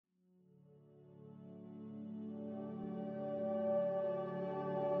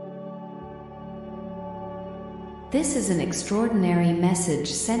This is an extraordinary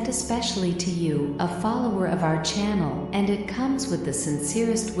message sent especially to you, a follower of our channel, and it comes with the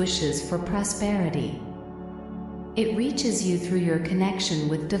sincerest wishes for prosperity. It reaches you through your connection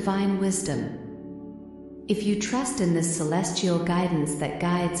with divine wisdom. If you trust in this celestial guidance that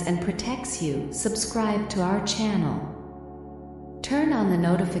guides and protects you, subscribe to our channel. Turn on the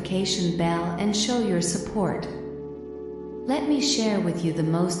notification bell and show your support. Let me share with you the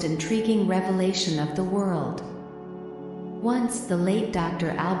most intriguing revelation of the world. Once, the late Dr.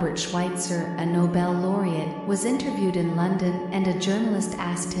 Albert Schweitzer, a Nobel laureate, was interviewed in London, and a journalist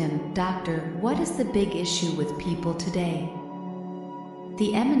asked him, "Doctor, what is the big issue with people today?"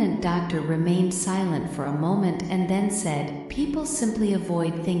 The eminent doctor remained silent for a moment and then said, "People simply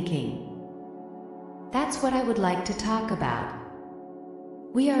avoid thinking." That's what I would like to talk about.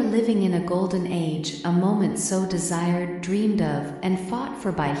 We are living in a golden age, a moment so desired, dreamed of, and fought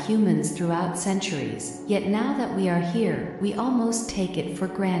for by humans throughout centuries, yet now that we are here, we almost take it for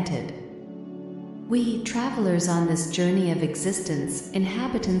granted. We, travelers on this journey of existence,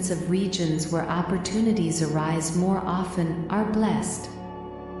 inhabitants of regions where opportunities arise more often, are blessed.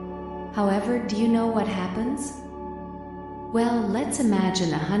 However, do you know what happens? Well, let's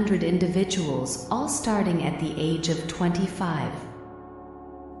imagine 100 individuals, all starting at the age of 25.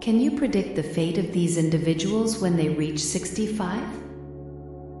 Can you predict the fate of these individuals when they reach 65?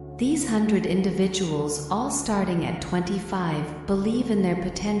 These 100 individuals, all starting at 25, believe in their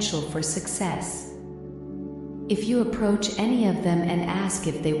potential for success. If you approach any of them and ask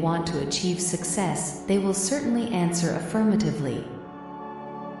if they want to achieve success, they will certainly answer affirmatively.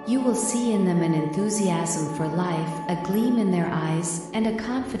 You will see in them an enthusiasm for life, a gleam in their eyes, and a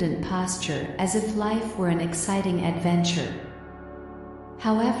confident posture, as if life were an exciting adventure.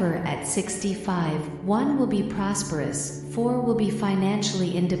 However, at 65, 1 will be prosperous, 4 will be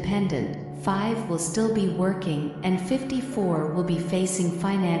financially independent, 5 will still be working, and 54 will be facing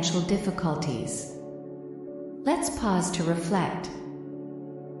financial difficulties. Let's pause to reflect.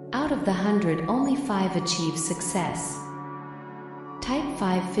 Out of the 100, only 5 achieve success. Type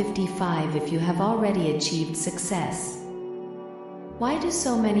 555 if you have already achieved success. Why do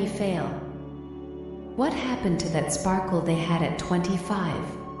so many fail? What happened to that sparkle they had at 25?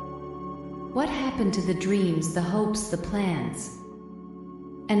 What happened to the dreams, the hopes, the plans?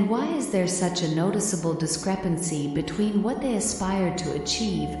 And why is there such a noticeable discrepancy between what they aspired to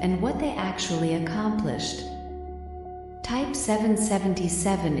achieve and what they actually accomplished? Type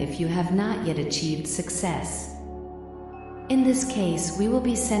 777 if you have not yet achieved success. In this case, we will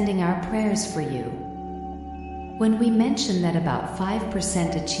be sending our prayers for you. When we mention that about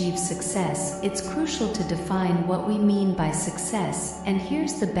 5% achieve success, it's crucial to define what we mean by success, and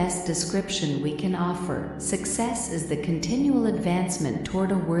here's the best description we can offer. Success is the continual advancement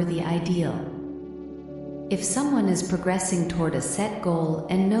toward a worthy ideal. If someone is progressing toward a set goal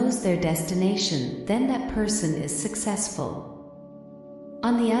and knows their destination, then that person is successful.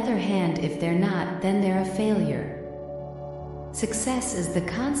 On the other hand, if they're not, then they're a failure. Success is the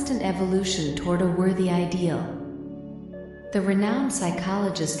constant evolution toward a worthy ideal. The renowned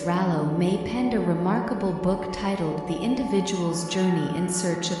psychologist Rollo May penned a remarkable book titled The Individual's Journey in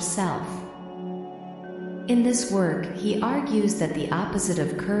Search of Self. In this work, he argues that the opposite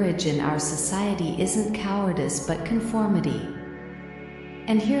of courage in our society isn't cowardice but conformity.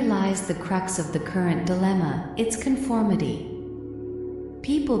 And here lies the crux of the current dilemma: it's conformity.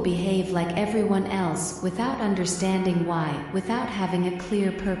 People behave like everyone else without understanding why, without having a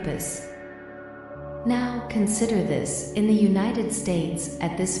clear purpose. Now, consider this. In the United States,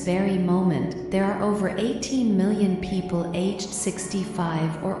 at this very moment, there are over 18 million people aged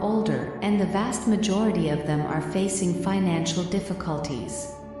 65 or older, and the vast majority of them are facing financial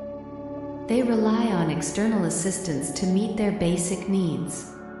difficulties. They rely on external assistance to meet their basic needs.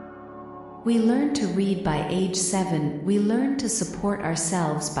 We learn to read by age 7, we learn to support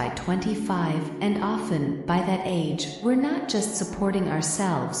ourselves by 25, and often, by that age, we're not just supporting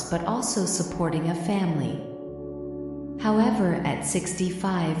ourselves but also supporting a family. However, at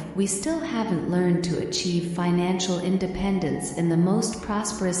 65, we still haven't learned to achieve financial independence in the most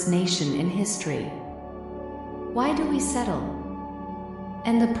prosperous nation in history. Why do we settle?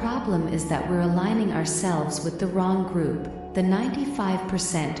 And the problem is that we're aligning ourselves with the wrong group, the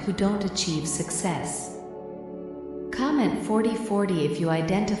 95% who don't achieve success. Comment 4040 if you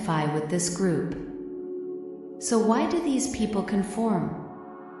identify with this group. So why do these people conform?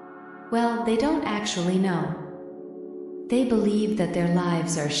 Well, they don't actually know. They believe that their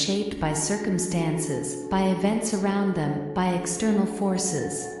lives are shaped by circumstances, by events around them, by external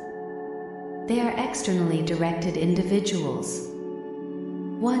forces. They are externally directed individuals.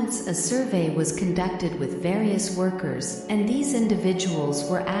 Once a survey was conducted with various workers, and these individuals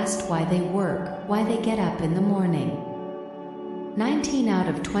were asked why they work, why they get up in the morning. 19 out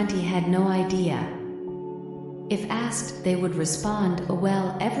of 20 had no idea. If asked, they would respond, "Oh,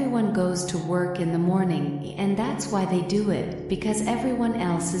 well, everyone goes to work in the morning, and that's why they do it, because everyone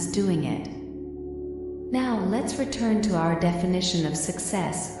else is doing it." Now let's return to our definition of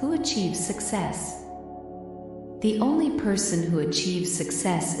success. Who achieves success? The only person who achieves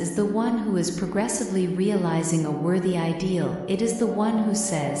success is the one who is progressively realizing a worthy ideal. It is the one who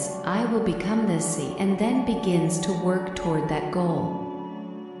says, "I will become this," and then begins to work toward that goal.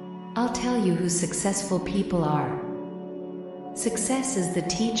 I'll tell you who successful people are. Success is the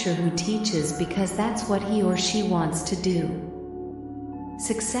teacher who teaches because that's what he or she wants to do.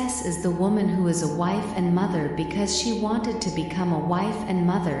 Success is the woman who is a wife and mother because she wanted to become a wife and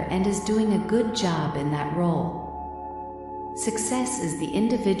mother and is doing a good job in that role. Success is the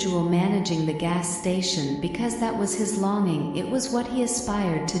individual managing the gas station because that was his longing, it was what he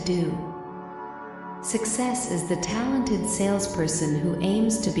aspired to do. Success is the talented salesperson who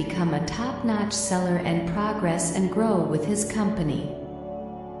aims to become a top-notch seller and progress and grow with his company.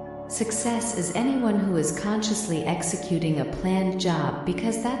 Success is anyone who is consciously executing a planned job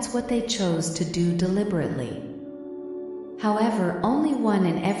because that's what they chose to do deliberately. However, only 1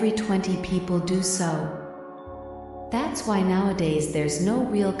 in every 20 people do so. That's why nowadays there's no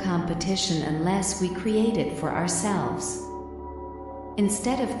real competition unless we create it for ourselves.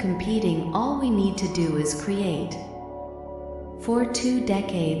 Instead of competing, all we need to do is create. For 2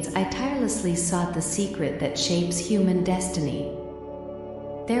 decades, I tirelessly sought the secret that shapes human destiny.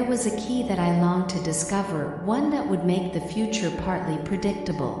 There was a key that I longed to discover, one that would make the future partly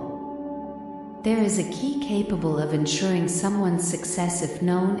predictable. There is a key capable of ensuring someone's success if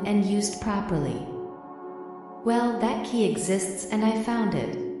known and used properly. Well, that key exists and I found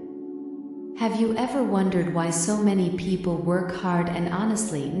it. Have you ever wondered why so many people work hard and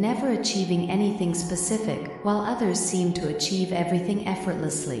honestly, never achieving anything specific, while others seem to achieve everything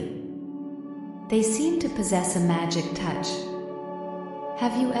effortlessly? They seem to possess a magic touch.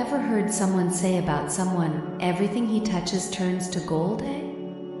 Have you ever heard someone say about someone, "Everything he touches turns to gold"?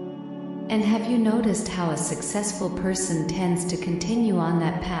 And have you noticed how a successful person tends to continue on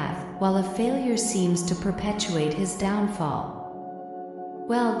that path, while a failure seems to perpetuate his downfall?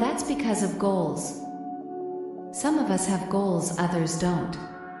 Well, that's because of goals. Some of us have goals, others don't.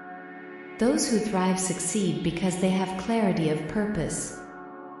 Those who thrive succeed because they have clarity of purpose.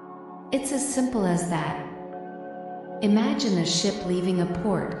 It's as simple as that. Imagine a ship leaving a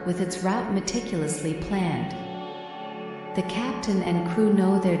port with its route meticulously planned. The captain and crew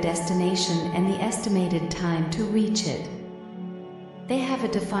know their destination and the estimated time to reach it. They have a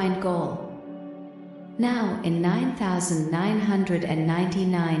defined goal. Now, in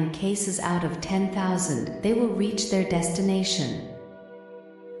 9,999 cases out of 10,000, they will reach their destination.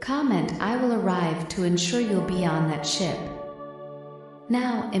 Comment, "I will arrive to ensure you'll be on that ship."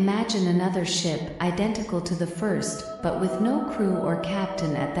 Now, imagine another ship, identical to the first, but with no crew or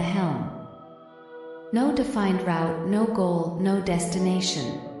captain at the helm. No defined route, no goal, no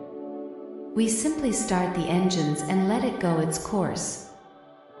destination. We simply start the engines and let it go its course.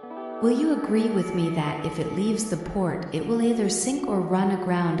 Will you agree with me that if it leaves the port, it will either sink or run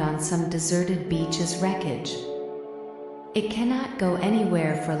aground on some deserted beach as wreckage? It cannot go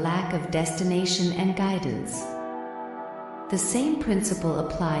anywhere for lack of destination and guidance. The same principle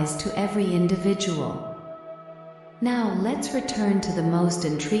applies to every individual. Now let's return to the most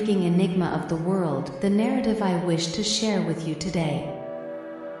intriguing enigma of the world, the narrative I wish to share with you today.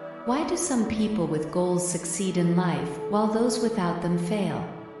 Why do some people with goals succeed in life, while those without them fail?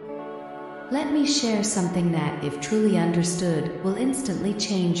 Let me share something that, if truly understood, will instantly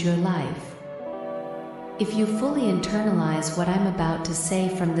change your life. If you fully internalize what I'm about to say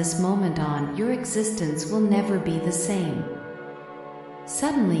from this moment on, your existence will never be the same.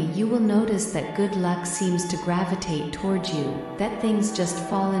 Suddenly you will notice that good luck seems to gravitate toward you, that things just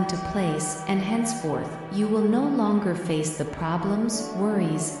fall into place, and henceforth, you will no longer face the problems,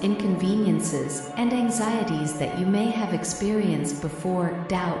 worries, inconveniences, and anxieties that you may have experienced before.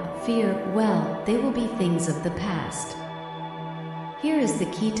 Doubt, fear, well, they will be things of the past. Here is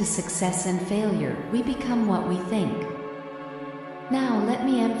the key to success and failure: we become what we think. Now let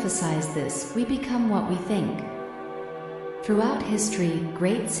me emphasize this: we become what we think. Throughout history,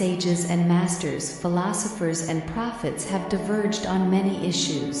 great sages and masters, philosophers and prophets have diverged on many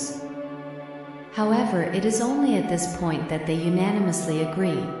issues. However, it is only at this point that they unanimously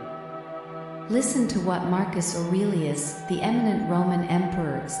agree. Listen to what Marcus Aurelius, the eminent Roman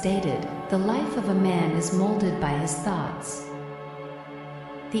emperor, stated: "The life of a man is molded by his thoughts."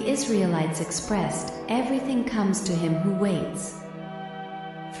 The Israelites expressed, "Everything comes to him who waits."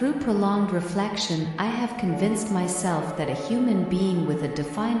 Through prolonged reflection, I have convinced myself that a human being with a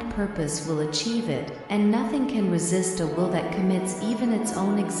defined purpose will achieve it, and nothing can resist a will that commits even its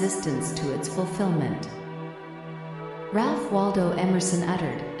own existence to its fulfillment. Ralph Waldo Emerson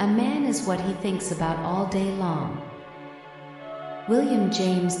uttered, "A man is what he thinks about all day long." William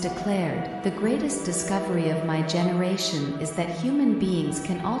James declared, "The greatest discovery of my generation is that human beings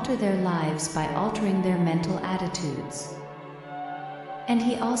can alter their lives by altering their mental attitudes." And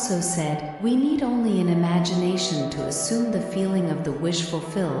he also said, "We need only an imagination to assume the feeling of the wish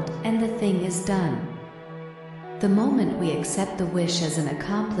fulfilled, and the thing is done." The moment we accept the wish as an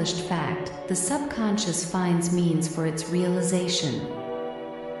accomplished fact, the subconscious finds means for its realization.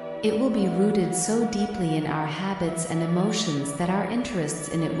 It will be rooted so deeply in our habits and emotions that our interests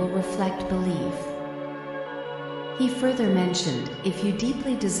in it will reflect belief. He further mentioned, "If you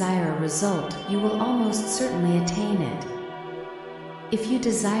deeply desire a result, you will almost certainly attain it. If you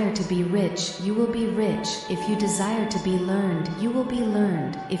desire to be rich, you will be rich. If you desire to be learned, you will be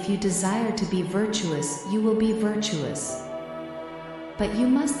learned. If you desire to be virtuous, you will be virtuous. But you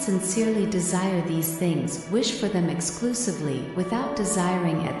must sincerely desire these things, wish for them exclusively, without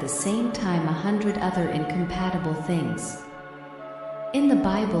desiring at the same time 100 other incompatible things." In the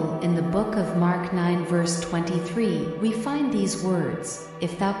Bible, in the book of Mark 9 verse 23, we find these words,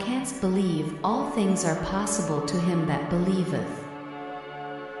 "If thou canst believe, all things are possible to him that believeth."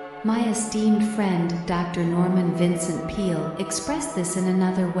 My esteemed friend, Dr. Norman Vincent Peale, expressed this in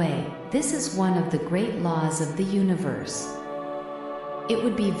another way. This is one of the great laws of the universe. It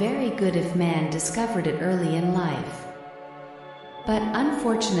would be very good if man discovered it early in life. But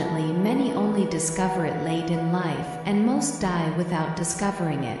unfortunately, many only discover it late in life, and most die without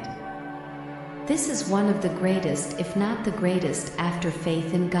discovering it. This is one of the greatest, if not the greatest, after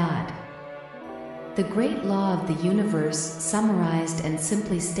faith in God. The great law of the universe, summarized and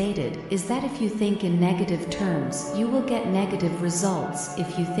simply stated, is that if you think in negative terms, you will get negative results.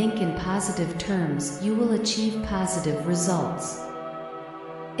 If you think in positive terms, you will achieve positive results.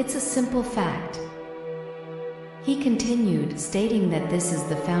 It's a simple fact. He continued, stating that this is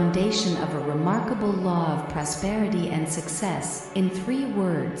the foundation of a remarkable law of prosperity and success, in 3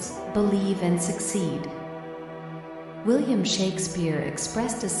 words: believe and succeed. William Shakespeare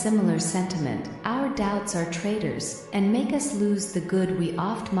expressed a similar sentiment, "Our doubts are traitors, and make us lose the good we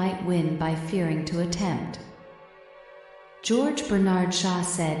oft might win by fearing to attempt." George Bernard Shaw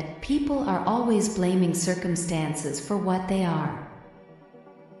said, "People are always blaming circumstances for what they are."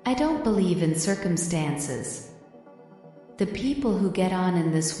 I don't believe in circumstances. The people who get on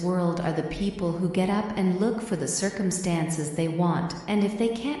in this world are the people who get up and look for the circumstances they want, and if they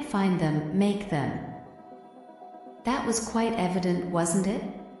can't find them, make them. That was quite evident, wasn't it?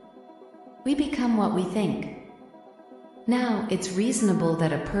 We become what we think. Now, it's reasonable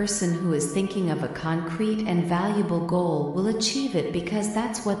that a person who is thinking of a concrete and valuable goal will achieve it because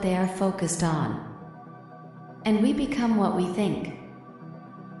that's what they are focused on. And we become what we think.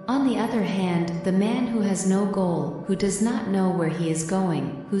 On the other hand, the man who has no goal, who does not know where he is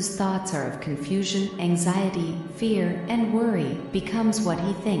going, whose thoughts are of confusion, anxiety, fear, and worry, becomes what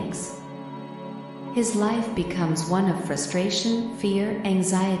he thinks. His life becomes one of frustration, fear,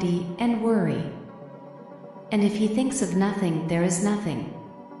 anxiety, and worry. And if he thinks of nothing, there is nothing.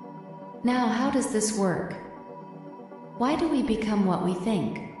 Now, how does this work? Why do we become what we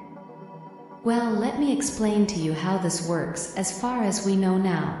think? Well, let me explain to you how this works, as far as we know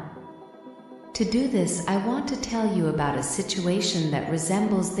now. To do this, I want to tell you about a situation that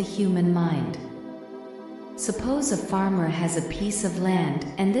resembles the human mind. Suppose a farmer has a piece of land,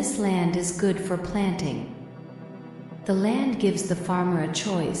 and this land is good for planting. The land gives the farmer a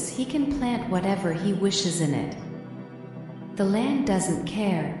choice. He can plant whatever he wishes in it. The land doesn't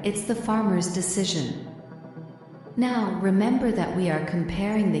care, it's the farmer's decision. Now, remember that we are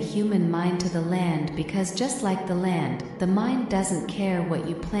comparing the human mind to the land because just like the land, the mind doesn't care what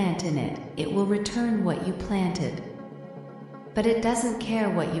you plant in it, it will return what you planted. But it doesn't care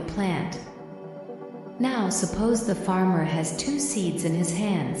what you plant. Now, suppose the farmer has 2 seeds in his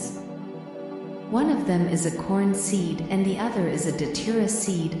hands. One of them is a corn seed and the other is a datura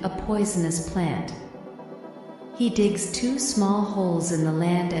seed, a poisonous plant. He digs 2 small holes in the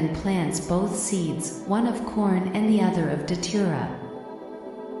land and plants both seeds, one of corn and the other of datura.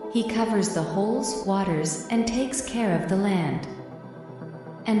 He covers the holes, waters, and takes care of the land.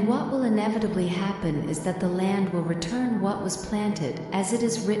 And what will inevitably happen is that the land will return what was planted, as it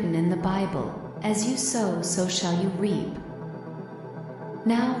is written in the Bible, "As you sow, so shall you reap."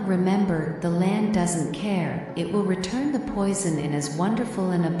 Now remember, the land doesn't care. It will return the poison in as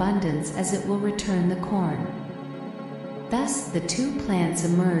wonderful an abundance as it will return the corn. Thus the two plants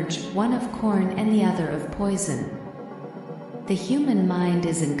emerge, one of corn and the other of poison. The human mind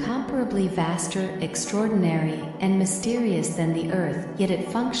is incomparably vaster, extraordinary, and mysterious than the earth, yet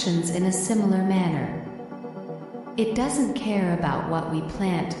it functions in a similar manner. It doesn't care about what we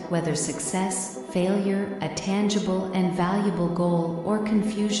plant, whether success, failure, a tangible and valuable goal, or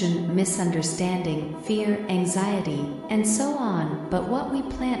confusion, misunderstanding, fear, anxiety, and so on, but what we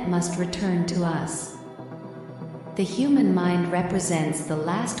plant must return to us. The human mind represents the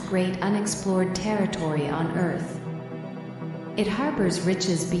last great unexplored territory on earth. It harbors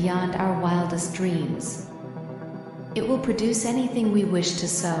riches beyond our wildest dreams. It will produce anything we wish to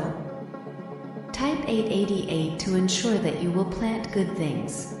sow. Type 888 to ensure that you will plant good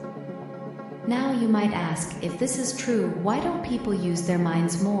things. Now you might ask, if this is true, why don't people use their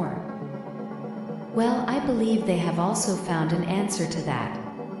minds more? Well, I believe they have also found an answer to that.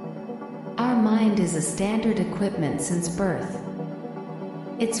 Our mind is a standard equipment since birth.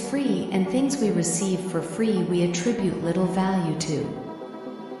 It's free, and things we receive for free we attribute little value to.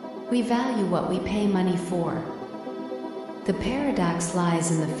 We value what we pay money for. The paradox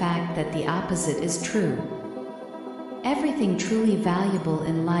lies in the fact that the opposite is true. Everything truly valuable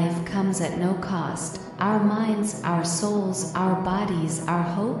in life comes at no cost. Our minds, our souls, our bodies, our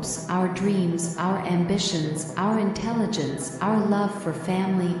hopes, our dreams, our ambitions, our intelligence, our love for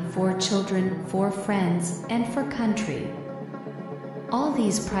family, for children, for friends, and for country. All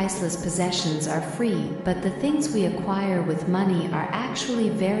these priceless possessions are free, but the things we acquire with money are actually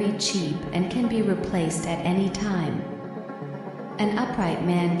very cheap and can be replaced at any time. An upright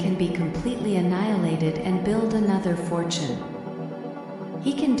man can be completely annihilated and build another fortune.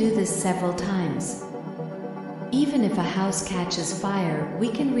 He can do this several times. Even if a house catches fire, we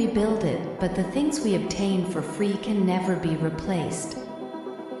can rebuild it, but the things we obtain for free can never be replaced.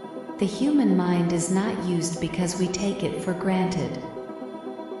 The human mind is not used because we take it for granted.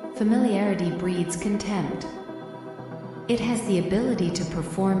 Familiarity breeds contempt. It has the ability to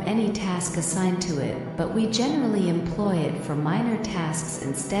perform any task assigned to it, but we generally employ it for minor tasks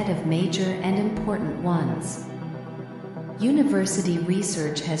instead of major and important ones. University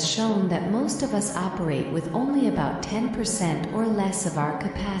research has shown that most of us operate with only about 10% or less of our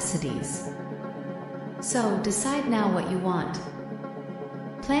capacities. So decide now what you want.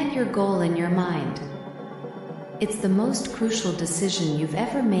 Plant your goal in your mind. It's the most crucial decision you've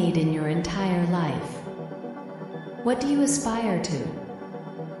ever made in your entire life. What do you aspire to?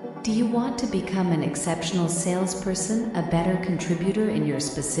 Do you want to become an exceptional salesperson, a better contributor in your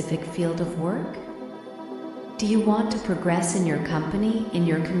specific field of work? Do you want to progress in your company, in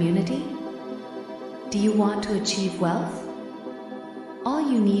your community? Do you want to achieve wealth? All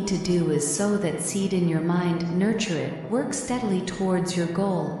you need to do is sow that seed in your mind, nurture it, work steadily towards your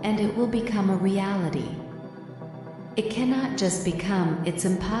goal, and it will become a reality. It cannot just become, it's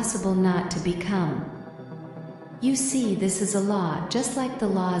impossible not to become. You see, this is a law, just like the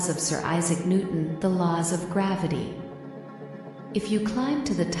laws of Sir Isaac Newton, the laws of gravity. If you climb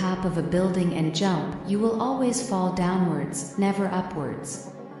to the top of a building and jump, you will always fall downwards, never upwards.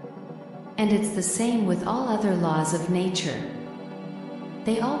 And it's the same with all other laws of nature.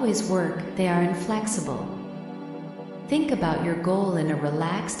 They always work, they are inflexible. Think about your goal in a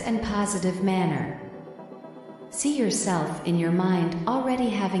relaxed and positive manner. See yourself in your mind already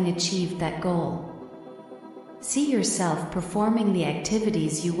having achieved that goal. See yourself performing the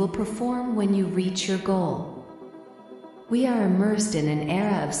activities you will perform when you reach your goal. We are immersed in an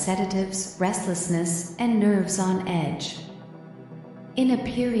era of sedatives, restlessness, and nerves on edge. In a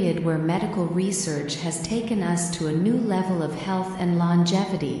period where medical research has taken us to a new level of health and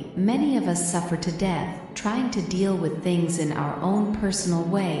longevity, many of us suffer to death, trying to deal with things in our own personal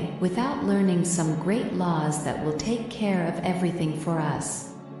way, without learning some great laws that will take care of everything for us.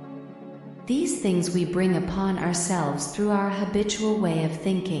 These things we bring upon ourselves through our habitual way of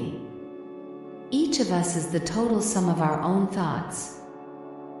thinking. Each of us is the total sum of our own thoughts.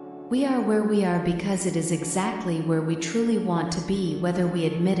 We are where we are because it is exactly where we truly want to be, whether we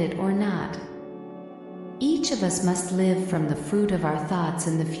admit it or not. Each of us must live from the fruit of our thoughts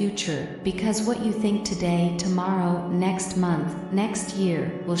in the future, because what you think today, tomorrow, next month, next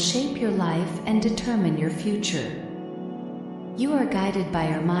year, will shape your life and determine your future. You are guided by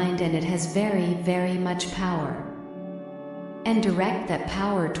your mind, and it has very, very much power. And direct that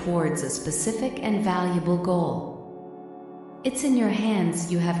power towards a specific and valuable goal. It's in your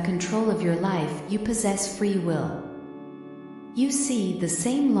hands, you have control of your life, you possess free will. You see, the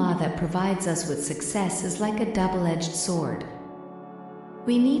same law that provides us with success is like a double-edged sword.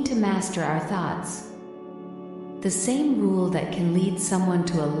 We need to master our thoughts. The same rule that can lead someone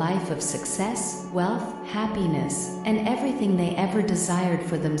to a life of success, wealth, happiness, and everything they ever desired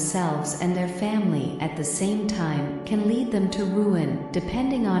for themselves and their family at the same time can lead them to ruin,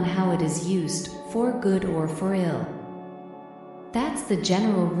 depending on how it is used, for good or for ill. That's the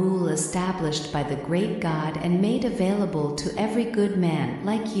general rule established by the great God and made available to every good man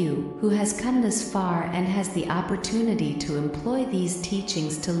like you who has come this far and has the opportunity to employ these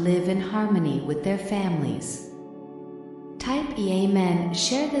teachings to live in harmony with their families. Type Amen,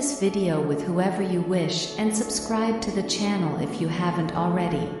 share this video with whoever you wish, and subscribe to the channel if you haven't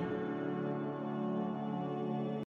already.